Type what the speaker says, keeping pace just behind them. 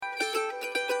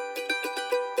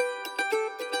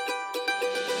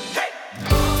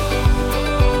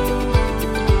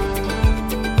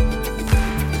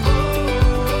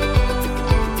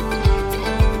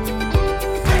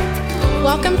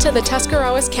Welcome to the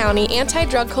Tuscarawas County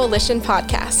Anti-Drug Coalition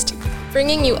podcast,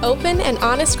 bringing you open and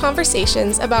honest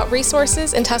conversations about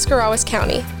resources in Tuscarawas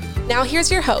County. Now here's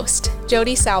your host,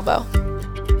 Jody Salvo.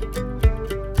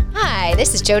 Hi,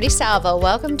 this is Jody Salvo.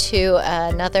 Welcome to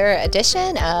another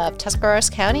edition of Tuscarawas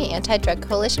County Anti-Drug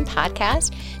Coalition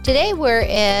podcast. Today we're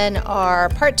in our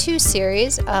part 2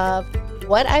 series of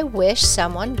What I Wish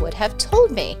Someone Would Have Told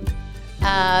Me.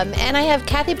 And I have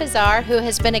Kathy Bazar, who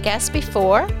has been a guest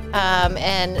before,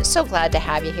 and so glad to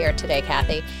have you here today,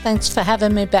 Kathy. Thanks for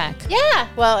having me back. Yeah,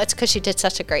 well, it's because you did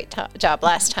such a great job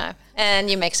last time, and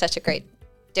you make such a great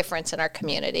difference in our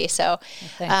community. So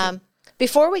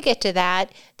before we get to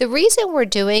that, the reason we're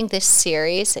doing this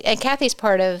series, and Kathy's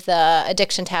part of the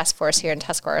Addiction Task Force here in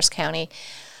Tuscarawas County,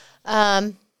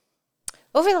 over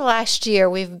the last year,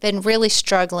 we've been really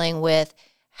struggling with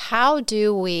how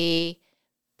do we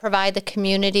provide the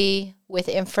community with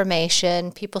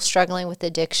information, people struggling with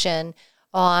addiction,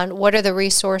 on what are the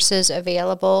resources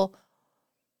available,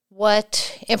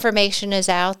 what information is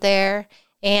out there,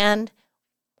 and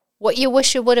what you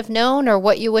wish you would have known or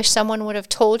what you wish someone would have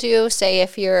told you, say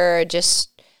if you're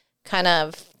just kind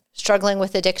of struggling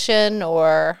with addiction,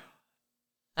 or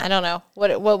I don't know.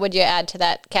 What would you add to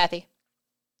that, Kathy?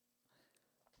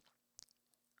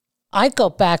 I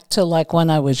go back to like when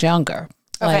I was younger.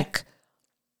 Okay. Like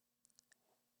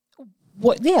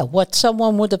what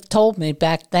someone would have told me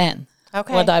back then.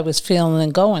 Okay. What I was feeling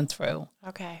and going through.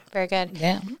 Okay, very good.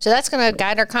 Yeah. So that's going to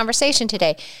guide our conversation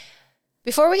today.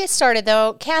 Before we get started,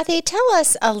 though, Kathy, tell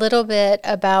us a little bit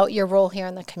about your role here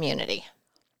in the community.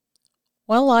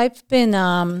 Well, I've been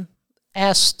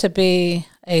asked to be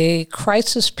a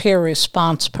crisis peer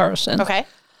response person. Okay.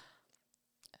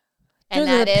 And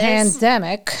Due to that the is?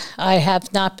 pandemic, I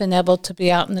have not been able to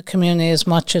be out in the community as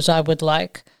much as I would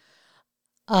like.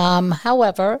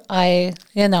 However, I've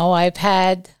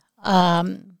had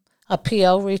a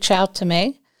PO reach out to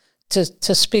me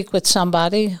to speak with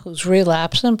somebody who's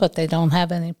relapsing, but they don't have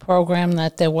any program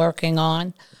that they're working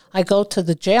on. I go to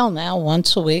the jail now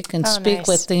once a week and speak nice.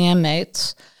 with the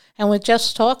inmates, and we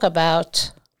just talk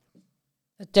about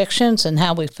addictions and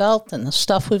how we felt and the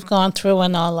stuff we've gone through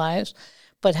in our lives,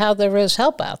 but how there is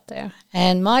help out there.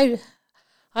 And I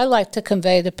like to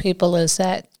convey to people is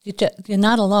that you're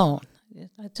not alone.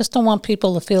 I just don't want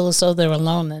people to feel as though they're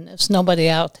alone and there's nobody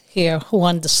out here who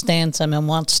understands them and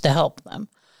wants to help them.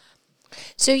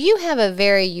 So you have a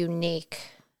very unique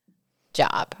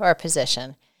job or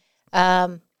position.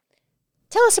 Tell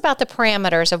us about the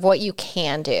parameters of what you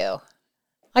can do.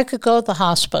 I could go to the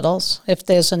hospitals if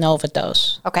there's an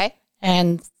overdose. Okay.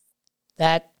 And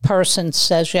that person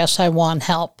says, yes, I want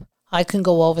help. I can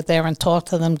go over there and talk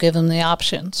to them, give them the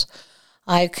options.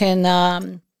 I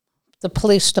can, the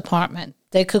police department,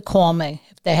 they could call me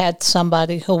if they had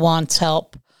somebody who wants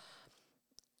help.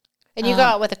 And you go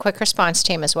out with a quick response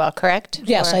team as well, correct?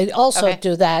 Yes, I also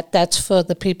do that. That's for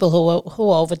the people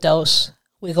who overdose.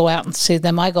 We go out and see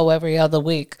them. I go every other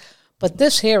week. But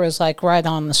this here is like right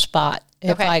on the spot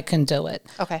if I can do it.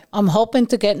 Okay. I'm hoping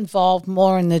to get involved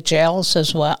more in the jails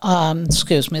as well.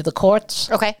 The courts.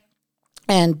 Okay.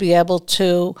 And be able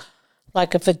to,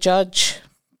 like if a judge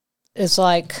is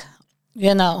like,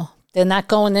 they're not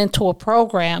going into a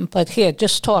program, but here,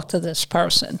 just talk to this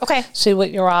person. Okay. See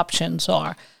what your options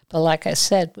are. But like I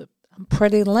said, I'm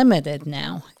pretty limited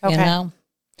now, Okay. you know?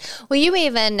 Well, you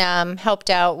even helped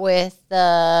out with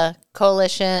the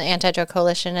coalition, Anti-Drug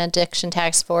Coalition Addiction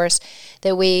Task Force,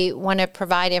 that we want to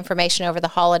provide information over the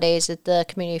holidays at the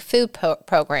community food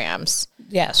programs.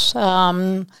 Yes.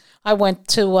 I went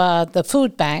to the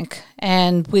food bank,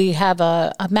 and we have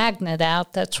a magnet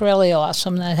out that's really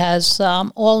awesome that has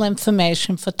all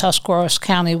information for Tuscarawas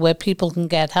County where people can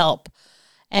get help.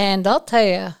 And I'll tell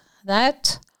you,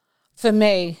 that, for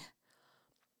me,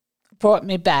 brought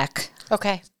me back.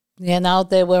 Okay.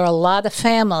 There were a lot of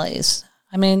families.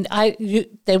 I mean,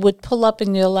 they would pull up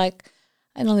and you're like,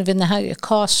 I don't even know how your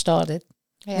car started,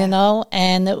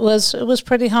 and it was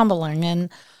pretty humbling.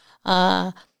 And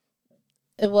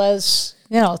it was,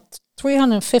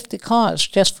 350 cars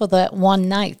just for that one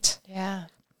night. Yeah.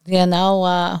 A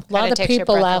lot of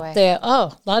people out there.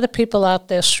 Oh, a lot of people out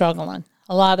there struggling.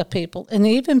 A lot of people. And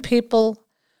even people,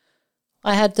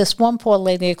 I had this one poor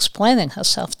lady explaining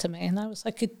herself to me, and I was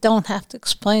like, you don't have to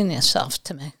explain yourself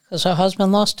to me, because her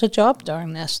husband lost her job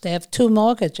during this. They have 2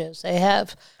 mortgages. They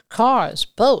have cars,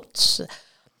 boats.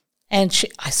 And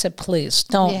I said, please,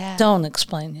 don't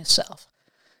explain yourself.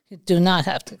 You do not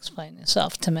have to explain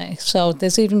yourself to me. So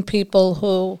there's even people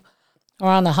who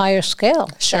are on a higher scale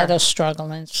that are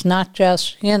struggling. It's not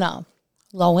just,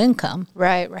 low income.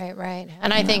 Right.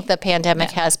 And I think the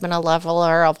pandemic has been a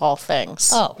leveler of all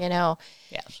things. Oh.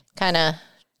 Yes. Kind of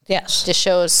just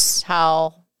shows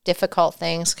how difficult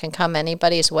things can come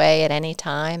anybody's way at any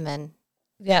time and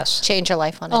change your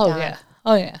life on a dime.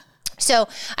 Oh, yeah. So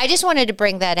I just wanted to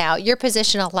bring that out. Your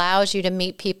position allows you to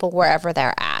meet people wherever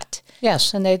they're at.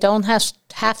 Yes, and they don't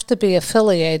have to be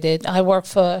affiliated. I work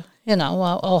for,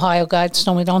 Ohio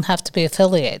Guidestone. We don't have to be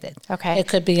affiliated. Okay. It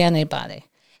could be anybody.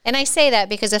 And I say that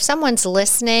because if someone's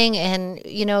listening and,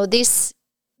 this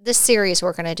series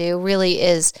we're going to do really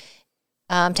is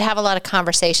to have a lot of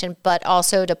conversation, but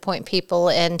also to point people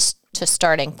into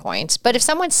starting points. But if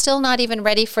someone's still not even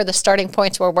ready for the starting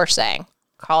points where we're saying,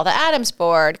 call the Adams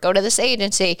Board, go to this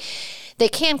agency, they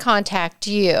can contact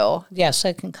you. Yes,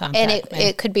 they can contact me. And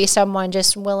it could be someone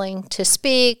just willing to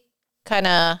speak, kind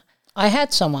of. I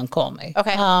had someone call me.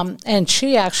 Okay. And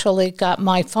she actually got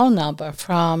my phone number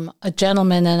from a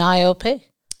gentleman in IOP.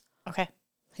 Okay.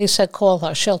 He said, call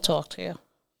her. She'll talk to you.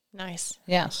 Nice.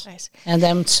 Yes. Nice. And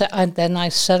then I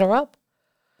set her up.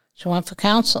 She went for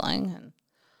counseling. And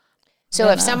so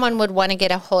if someone would want to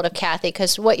get a hold of Kathy,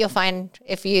 because what you'll find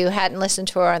if you hadn't listened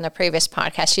to her on the previous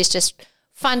podcast, she's just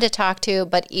fun to talk to,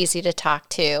 but easy to talk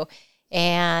to,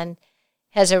 and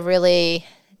has a really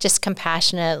just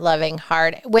compassionate, loving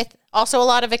heart with also a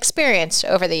lot of experience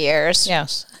over the years.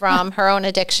 Yes. From her own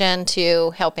addiction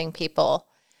to helping people.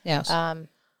 Yes.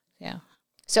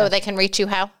 So they can reach you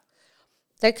how?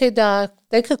 They could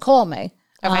call me.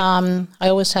 Okay. I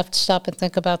always have to stop and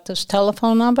think about this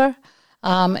telephone number.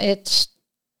 Is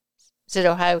it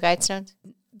Ohio Guidestones?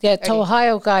 Yeah, it's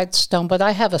Ohio Guidestone, but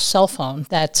I have a cell phone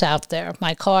that's out there.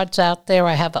 My card's out there.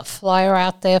 I have a flyer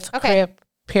out there for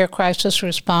peer crisis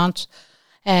response.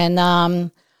 And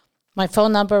my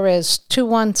phone number is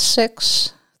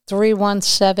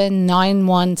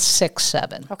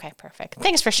 216-317-9167. Okay, perfect.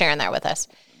 Thanks for sharing that with us.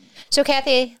 So,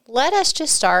 Kathy, let us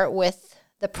just start with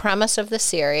the premise of the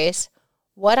series,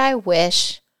 what I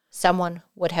wish someone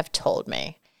would have told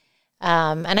me.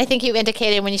 And I think you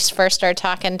indicated when you first started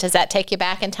talking, does that take you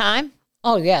back in time?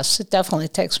 Oh, yes, it definitely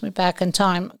takes me back in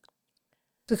time.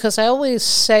 Because I always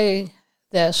say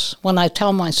this when I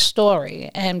tell my story,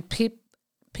 and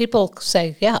people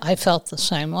say, yeah, I felt the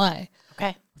same way.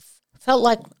 Okay. Felt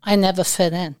like I never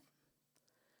fit in.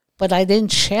 But I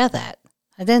didn't share that.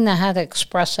 I didn't know how to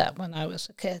express that when I was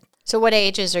a kid. So what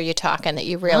ages are you talking that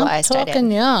you realized I'm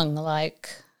talking young, like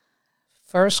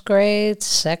first grade,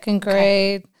 second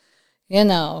grade.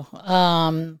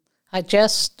 I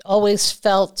just always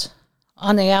felt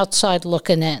on the outside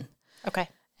looking in. Okay.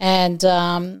 And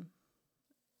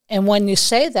when you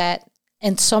say that,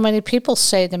 and so many people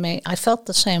say to me, I felt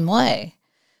the same way.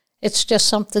 It's just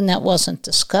something that wasn't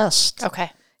discussed.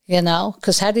 Okay.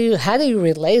 Because how do you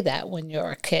relay that when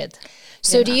you're a kid?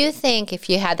 So do you think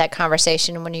if you had that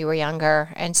conversation when you were younger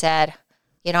and said,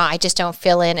 I just don't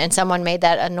feel in, and someone made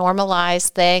that a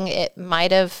normalized thing, it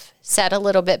might have set a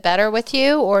little bit better with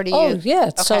you? Or do you? Oh, yeah.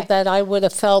 Okay. So that I would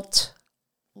have felt,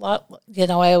 I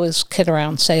always kid around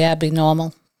and say, Abby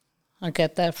Normal. I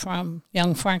get that from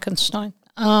Young Frankenstein.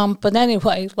 But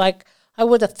anyway, I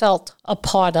would have felt a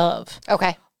part of.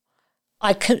 Okay.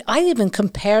 I even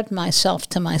compared myself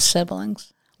to my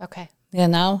siblings. Okay.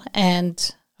 And I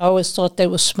always thought they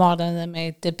were smarter than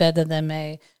me, did better than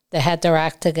me. They had their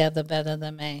act together better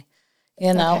than me,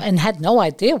 and had no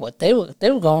idea what they were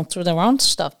going through their own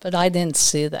stuff. But I didn't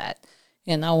see that.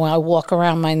 When I walk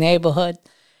around my neighborhood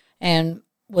and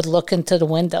would look into the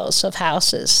windows of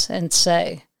houses and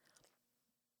say,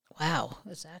 wow,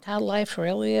 is that how life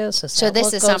really is? So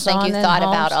this is something you thought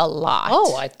about a lot.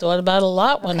 Oh, I thought about it a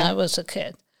lot when I was a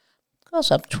kid. Because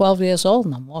I'm 12 years old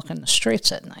and I'm walking the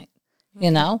streets at night,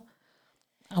 Now,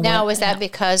 was that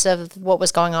because of what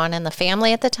was going on in the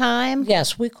family at the time?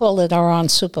 Yes, we call it our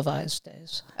unsupervised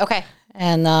days. Okay.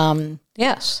 And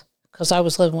yes, because I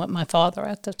was living with my father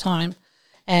at the time.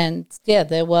 And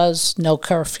there was no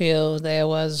curfew.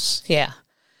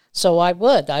 So I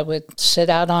would sit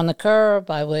out on the curb.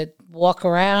 I would walk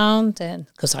around, and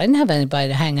because I didn't have anybody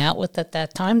to hang out with at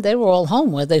that time. They were all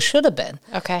home where they should have been.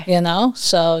 Okay.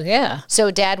 So yeah. So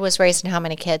Dad was raising how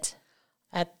many kids?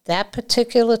 At that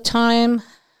particular time,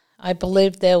 I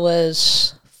believe there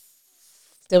was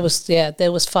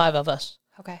 5 of us.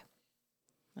 Okay.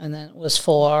 And then it was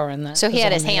 4, and then so he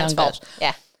had his hands full.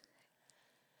 Yeah.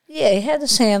 Yeah, he had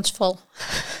his hands full.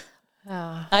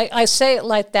 Oh. I say it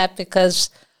like that because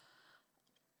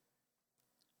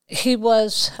he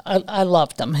was. I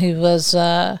loved him. He was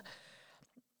a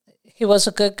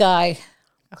good guy.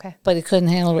 Okay. But he couldn't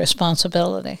handle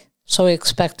responsibility, so he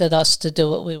expected us to do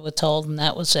what we were told, and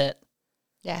that was it.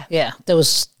 Yeah. Yeah. There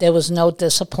was no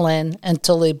discipline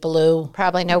until he blew.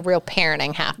 Probably no real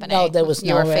parenting happening. No, there was you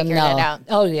no were figuring it out.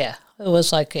 Oh, yeah. It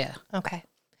was like, yeah. Okay.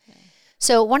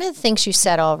 So one of the things you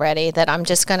said already that I'm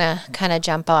just going to kind of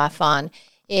jump off on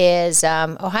is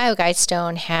Ohio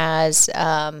Guidestone has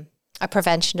a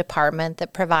prevention department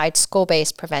that provides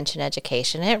school-based prevention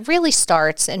education. And it really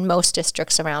starts in most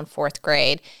districts around 4th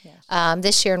grade. Yes.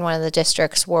 This year in one of the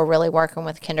districts, we're really working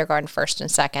with kindergarten, 1st and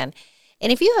 2nd.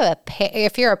 And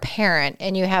if you're a parent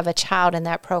and you have a child in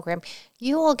that program,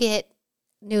 you will get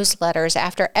newsletters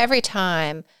after every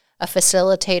time a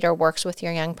facilitator works with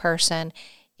your young person,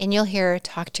 and you'll hear,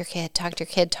 talk to your kid, talk to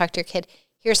your kid, talk to your kid.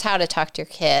 Here's how to talk to your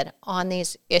kid on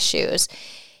these issues.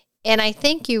 And I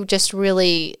think you just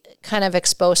really kind of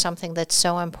expose something that's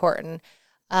so important.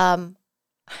 Our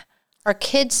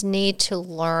kids need to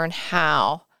learn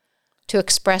how to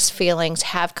express feelings,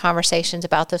 have conversations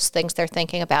about those things they're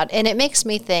thinking about. And it makes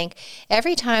me think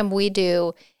every time we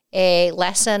do a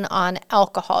lesson on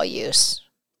alcohol use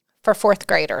for 4th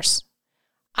graders,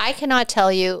 I cannot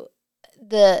tell you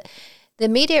the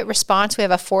immediate response we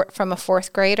have from a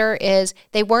 4th grader is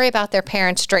they worry about their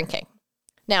parents drinking.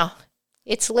 Now,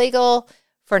 it's legal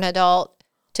for an adult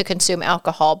to consume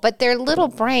alcohol, but their little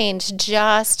brains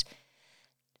just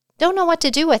don't know what to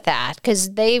do with that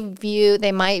because they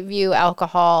might view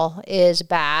alcohol as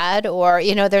bad, or,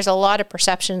 there's a lot of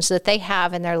perceptions that they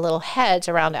have in their little heads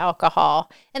around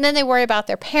alcohol. And then they worry about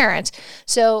their parents.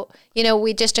 So,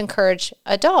 we just encourage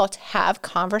adults, have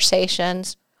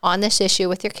conversations on this issue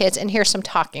with your kids. And here's some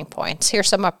talking points. Here's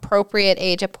some appropriate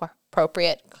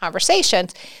age-appropriate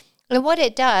conversations. And what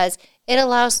it does, it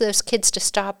allows those kids to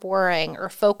stop worrying or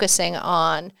focusing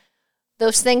on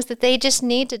those things that they just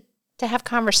need to have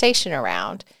conversation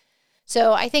around.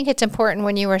 So I think it's important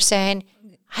when you were saying,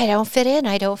 I don't fit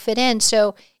in.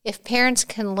 So if parents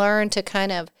can learn to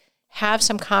kind of have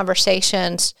some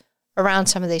conversations around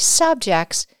some of these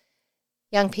subjects,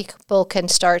 young people can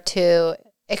start to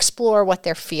explore what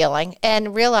they're feeling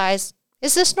and realize,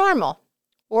 is this normal?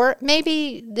 Or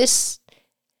maybe this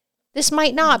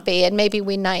might not be, and maybe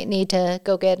we might need to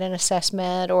go get an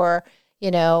assessment or,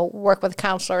 work with a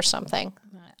counselor or something.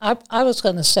 I was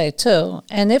going to say, too,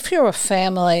 and if you're a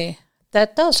family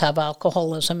that does have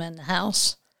alcoholism in the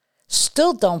house,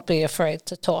 still don't be afraid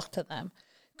to talk to them.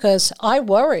 Because I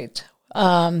worried,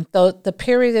 the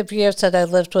period of years that I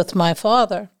lived with my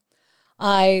father,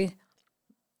 I'm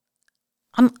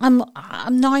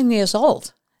 9 years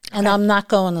old, and I'm not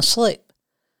going to sleep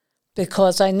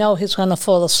because I know he's going to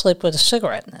fall asleep with a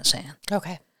cigarette in his hand.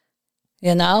 Okay.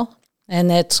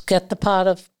 And it's get the pot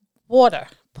of water,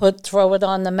 throw it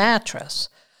on the mattress.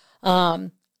 A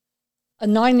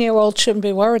 9-year-old shouldn't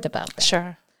be worried about that.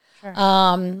 Sure.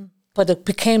 But it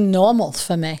became normal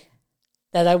for me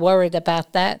that I worried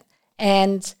about that,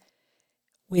 and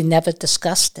we never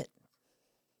discussed it.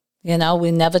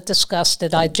 We never discussed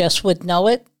it. I just would know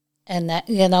it, and that,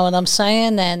 you know what I'm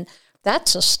saying? And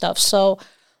that's the stuff. So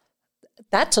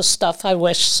that's the stuff I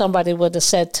wish somebody would have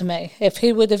said to me. If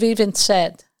he would have even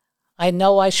said, I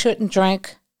know I shouldn't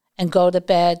drink and go to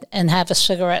bed and have a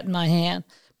cigarette in my hand.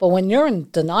 But when you're in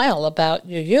denial about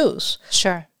your use,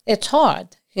 sure, it's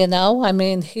hard, I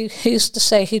mean, he used to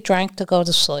say he drank to go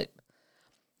to sleep.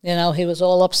 He was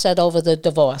all upset over the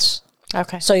divorce.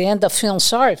 Okay. So you end up feeling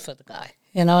sorry for the guy.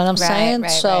 You know what I'm saying?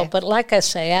 Right. But like I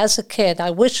say, as a kid,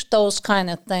 I wish those kind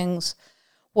of things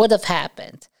would have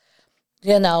happened.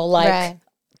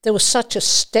 There was such a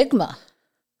stigma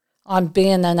on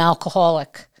being an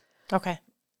alcoholic. Okay.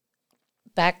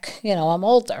 Back, I'm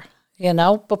older,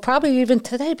 but probably even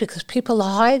today because people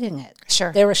are hiding it.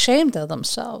 Sure. They're ashamed of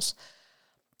themselves.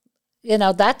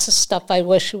 That's the stuff I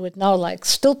wish you would know,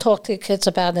 still talk to your kids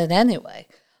about it anyway,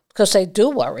 because they do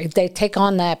worry. They take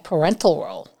on that parental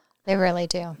role. They really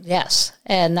do. Yes.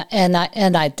 And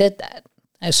I did that.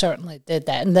 I certainly did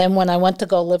that. And then when I went to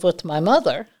go live with my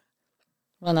mother,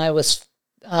 when I was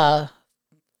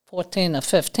 14 or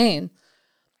 15,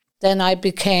 then I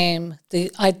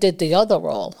did the other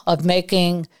role of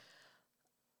making,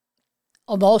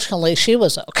 emotionally, she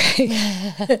was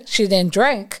okay. She didn't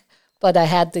drink, but I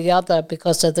had the other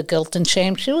because of the guilt and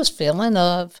shame she was feeling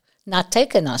of not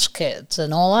taking us kids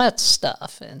and all that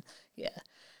stuff. And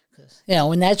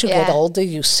and as you get older,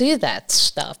 you see that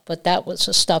stuff, but that was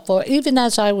the stuff. Or even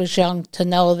as I was young, to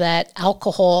know that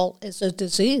alcohol is a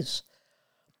disease,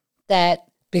 that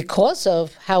because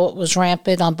of how it was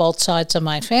rampant on both sides of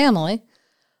my family,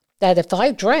 that if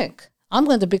I drink, I'm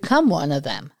going to become one of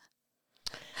them.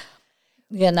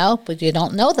 But you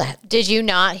don't know that. Did you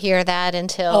not hear that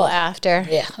until after?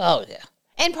 Yeah. Oh, yeah.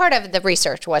 And part of the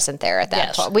research wasn't there at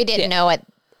that point. We didn't know it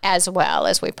as well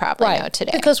as we probably know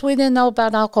today. Because we didn't know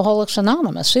about Alcoholics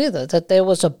Anonymous either, that there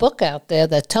was a book out there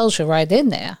that tells you right in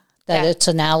there that it's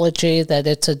an allergy, that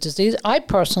it's a disease. I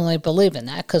personally believe in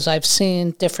that because I've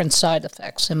seen different side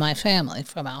effects in my family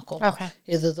from alcohol. Okay.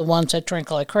 Either the ones that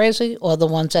drink like crazy or the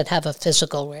ones that have a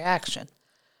physical reaction.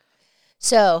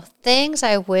 So, things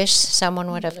I wish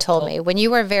someone would have told me. When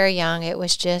you were very young, it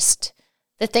was just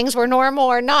that things were normal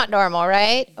or not normal,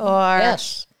 right? Or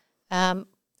yes.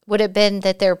 Would it have been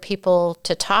that there are people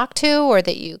to talk to or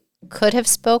that you could have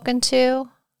spoken to?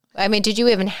 I mean, did you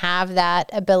even have that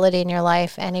ability in your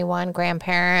life? Anyone,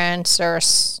 grandparents, or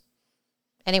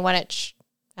anyone at,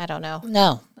 I don't know,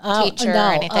 teacher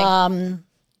or anything?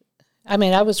 I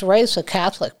mean, I was raised a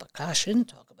Catholic, but gosh, you didn't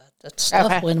talk about that stuff.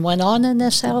 Okay. When went on in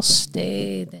this house,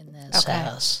 stayed in this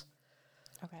house.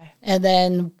 Okay. And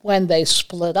then when they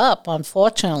split up,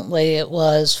 unfortunately, it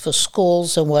was for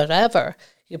schools and whatever.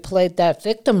 You played that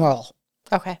victim role.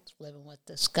 Okay. Living with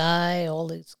this guy, all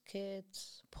these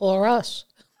kids, poor us.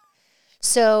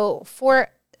 So for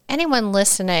anyone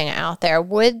listening out there,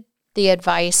 would the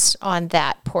advice on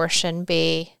that portion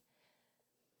be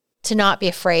to not be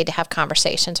afraid to have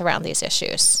conversations around these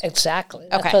issues? Exactly.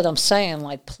 That's what I'm saying.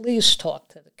 Like, please talk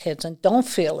to the kids and don't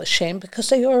feel ashamed because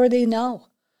they already know.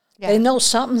 Yeah. They know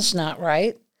something's not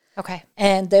right. Okay.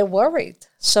 And they're worried.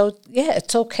 So, yeah,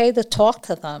 it's okay to talk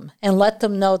to them and let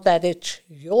them know that it's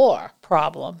your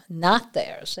problem, not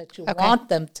theirs, that you want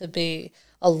them to be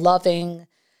a loving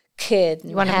kid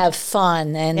and have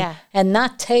fun and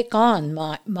not take on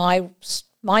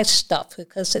my stuff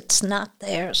because it's not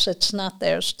theirs. It's not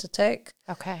theirs to take.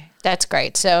 Okay. That's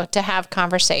great. So to have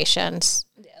conversations,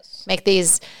 make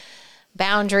these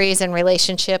boundaries and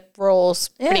relationship roles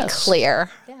pretty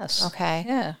clear. Yes. Okay.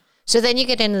 Yeah. So then you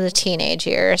get into the teenage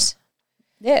years.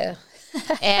 Yeah.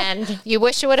 And you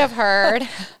wish you would have heard,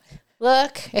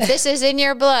 look, if this is in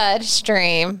your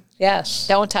bloodstream,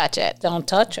 don't touch it. Don't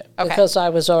touch it. Okay. Because I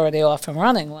was already off and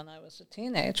running when I was a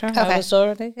teenager. Okay. I was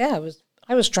already,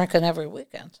 I was drinking every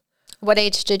weekend. What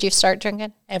age did you start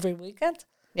drinking? Every weekend?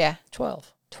 Yeah.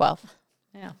 12.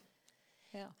 Yeah.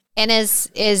 Yeah. And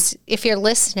is if you're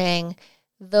listening,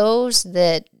 those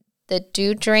that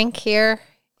do drink here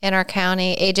in our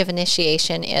county, age of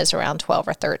initiation is around 12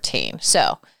 or 13.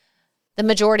 So the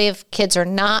majority of kids are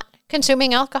not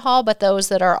consuming alcohol, but those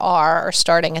that are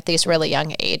starting at these really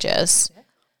young ages.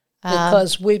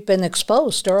 Because we've been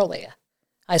exposed earlier.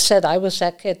 I said I was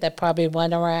that kid that probably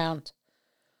went around,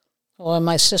 or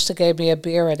my sister gave me a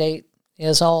beer at 8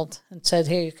 years old and said,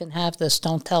 here, you can have this.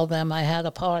 Don't tell them I had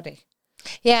a party.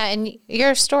 Yeah, and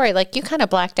your story, like you kind of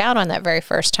blacked out on that very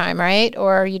first time, right?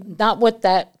 Or you not with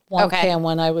that one can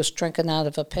when I was drinking out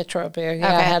of a pitcher of beer.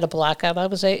 Yeah, I had a blackout. I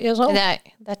was 8 years old.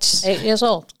 That's 8 years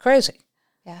old. Crazy.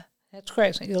 Yeah. It's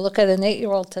crazy. You look at an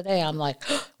 8-year-old today, I'm like,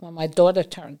 when my daughter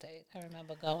turned 8, I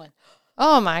remember going,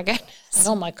 oh my goodness.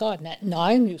 Oh my God. And at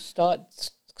 9, you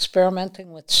start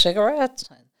experimenting with cigarettes.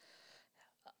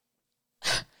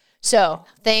 So,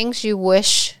 things you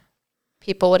wish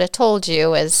people would have told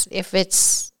you is if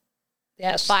it's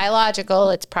biological,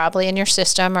 it's probably in your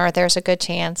system or there's a good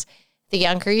chance. The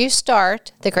younger you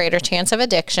start, the greater chance of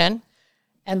addiction.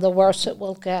 And the worse it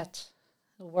will get.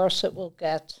 The worse it will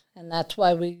get. And that's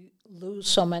why we lose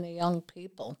so many young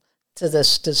people to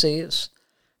this disease,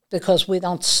 because we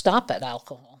don't stop at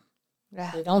alcohol.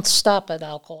 Yeah. We don't stop at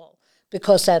alcohol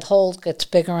because that hole gets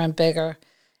bigger and bigger.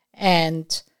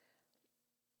 And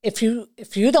if you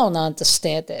don't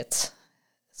understand it,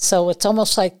 so it's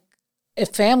almost like if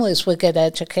families would get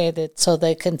educated so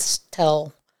they can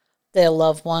tell their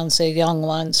loved ones, their young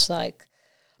ones, like,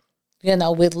 we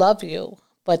love you,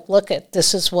 but look at,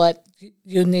 this is what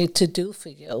you need to do for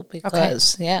you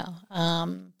because,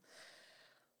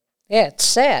 it's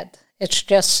sad. It's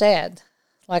just sad.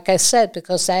 Like I said,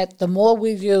 because the more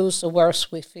we use, the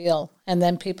worse we feel. And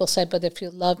then people say, but if you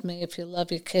love me, if you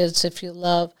love your kids, if you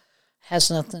love, has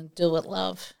nothing to do with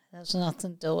love. It has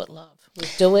nothing to do with love. We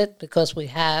do it because we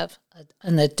have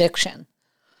an addiction.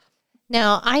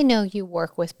 Now, I know you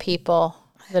work with people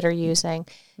that are using.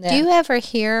 Yeah. Do you ever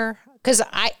hear, because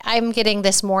I'm getting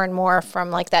this more and more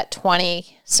from like that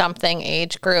 20-something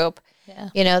age group,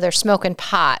 they're smoking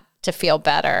pot to feel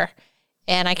better.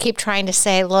 And I keep trying to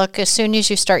say, look, as soon as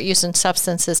you start using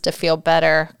substances to feel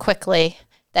better, quickly,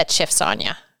 that shifts on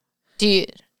you. Do you?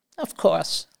 Of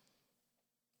course.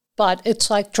 But it's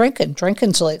like drinking.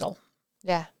 Drinking's legal.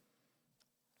 Yeah.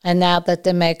 And now that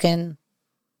they're making,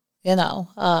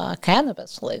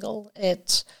 cannabis legal,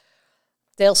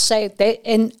 they'll say,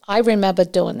 and I remember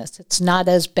doing this, it's not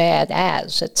as bad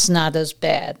as, it's not as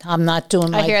bad. I'm not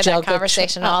doing my I hear that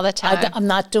conversation all the time. I'm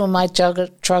not doing my drug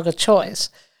of choice.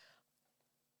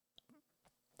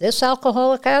 this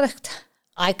alcoholic addict,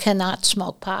 I cannot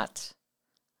smoke pot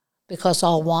because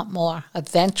I'll want more.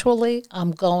 Eventually,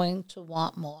 I'm going to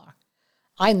want more.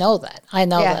 I know that. I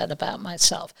know that about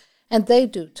myself. And they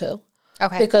do too.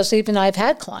 Okay. Because even I've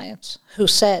had clients who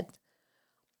said,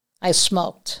 I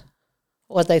smoked,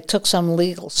 or they took some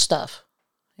legal stuff,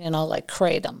 like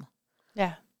kratom.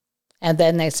 Yeah. And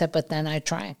then they said, but then I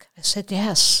drank. I said,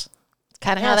 yes.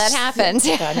 Kind of how that happens.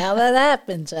 Kind of how that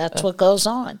happens. That's what goes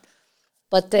on.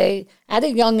 But at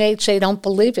a young age, they don't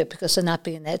believe it because they're not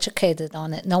being educated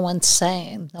on it. No one's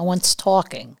saying, no one's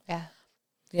talking. Yeah.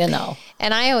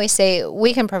 And I always say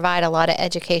we can provide a lot of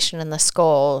education in the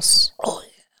schools,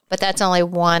 but that's only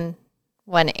one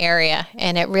area,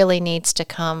 and it really needs to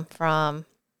come from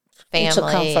family. It needs to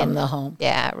come from the home.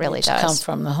 Yeah, it really does. Come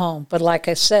from the home. But like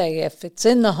I say, if it's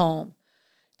in the home,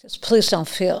 just please don't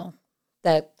feel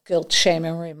that guilt, shame,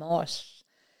 and remorse.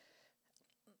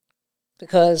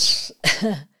 Because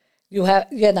we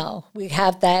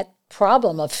have that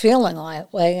problem of feeling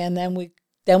that way, and then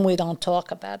we don't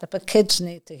talk about it. But kids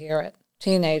need to hear it.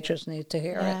 Teenagers need to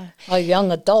hear it. Our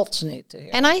young adults need to hear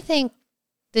it. And I think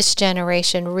this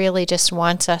generation really just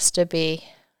wants us to be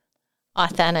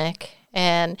authentic.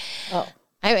 And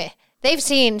they've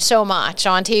seen so much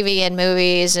on TV and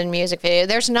movies and music videos.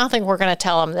 There's nothing we're going to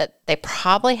tell them that they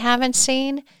probably haven't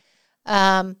seen.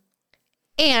 And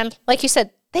like you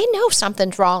said, they know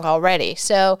something's wrong already.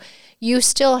 So you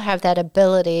still have that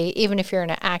ability, even if you're in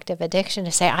an active addiction,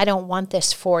 to say, I don't want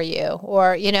this for you.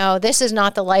 Or, this is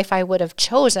not the life I would have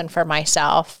chosen for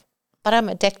myself, but I'm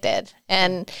addicted.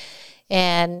 And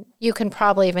you can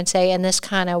probably even say, and this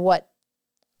kind of what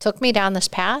took me down this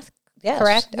path,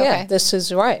 correct? Yeah, okay. This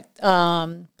is right.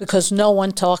 Because no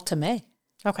one talked to me.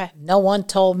 Okay. No one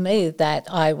told me that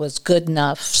I was good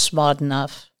enough, smart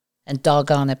enough, and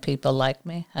doggone it, people like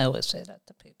me. I always say that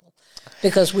to people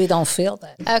because we don't feel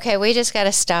that. Okay, we just got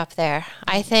to stop there.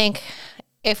 I think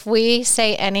if we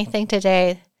say anything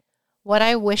today, what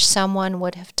I wish someone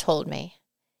would have told me,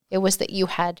 it was that you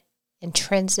had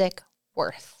intrinsic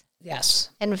worth. Yes.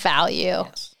 And value.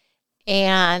 Yes.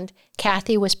 And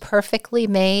Kathy was perfectly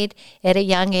made at a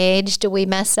young age. Do we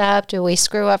mess up? Do we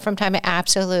screw up from time?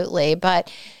 Absolutely.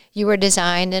 But you were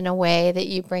designed in a way that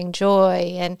you bring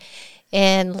joy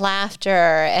and laughter,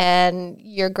 and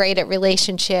you're great at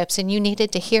relationships, and you needed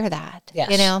to hear that.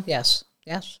 Yes. Yes.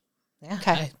 Yes. Yeah.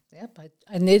 Okay.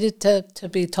 I needed to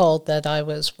be told that I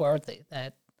was worthy,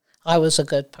 that I was a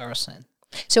good person.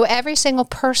 So every single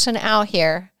person out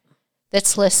here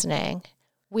that's listening,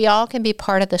 we all can be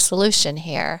part of the solution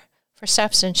here for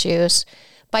substance use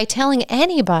by telling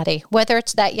anybody, whether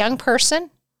it's that young person,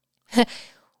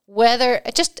 whether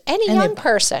just any young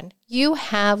person, you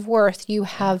have worth, you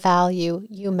have value,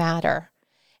 you matter.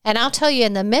 And I'll tell you,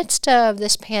 in the midst of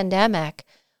this pandemic,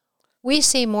 we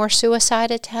see more suicide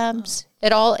attempts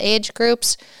at all age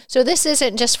groups. So this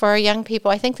isn't just for our young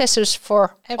people. I think this is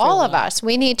for all of us.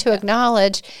 We need to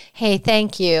acknowledge, hey,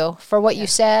 thank you for what you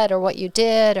said or what you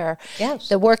did or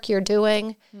the work you're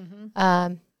doing.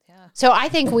 Mm-hmm. So I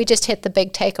think we just hit the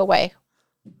big takeaway.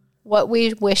 What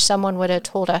we wish someone would have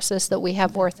told us is that we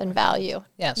have worth and value.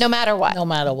 Yes. No matter what. No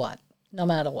matter what. No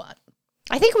matter what.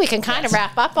 I think we can kind of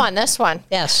wrap up on this one.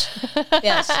 Yes.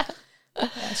 Yes.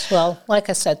 Yes. Well, like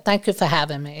I said, thank you for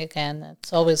having me again.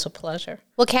 It's always a pleasure.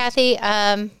 Well, Kathy,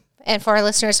 and for our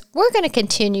listeners, we're going to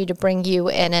continue to bring you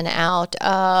in and out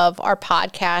of our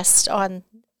podcast on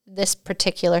this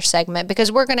particular segment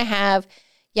because we're going to have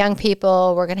young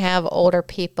people, we're going to have older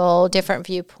people, different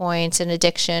viewpoints in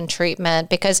addiction treatment,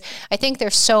 because I think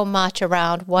there's so much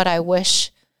around what I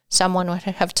wish someone would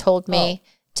have told me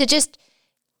to just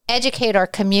educate our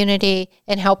community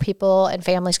and help people and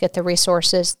families get the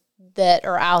resources that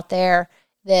are out there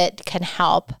that can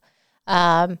help.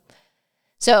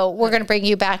 So we're going to bring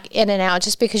you back in and out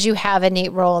just because you have a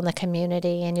neat role in the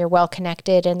community and you're well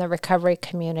connected in the recovery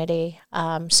community.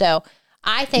 So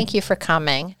I thank you for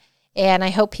coming. And I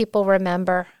hope people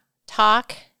remember,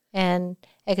 talk and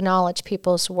acknowledge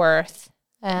people's worth.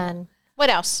 And what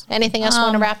else? Anything else you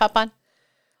want to wrap up on?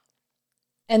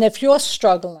 And if you're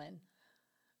struggling,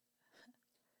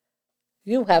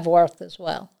 you have worth as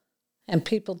well. And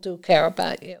people do care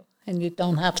about you. And you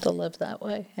don't have to live that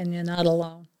way. And you're not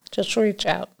alone. Just reach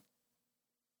out.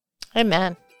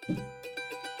 Amen.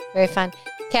 Very fun.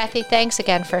 Kathy, thanks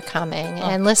again for coming.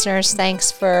 And listeners,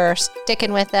 thanks for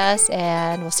sticking with us,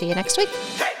 and we'll see you next week.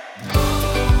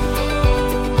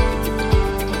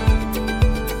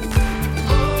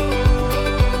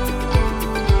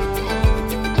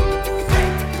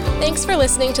 Thanks for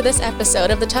listening to this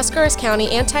episode of the Tuscarawas County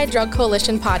Anti-Drug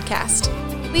Coalition podcast.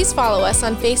 Please follow us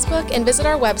on Facebook and visit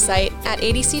our website at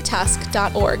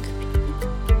adctusk.org.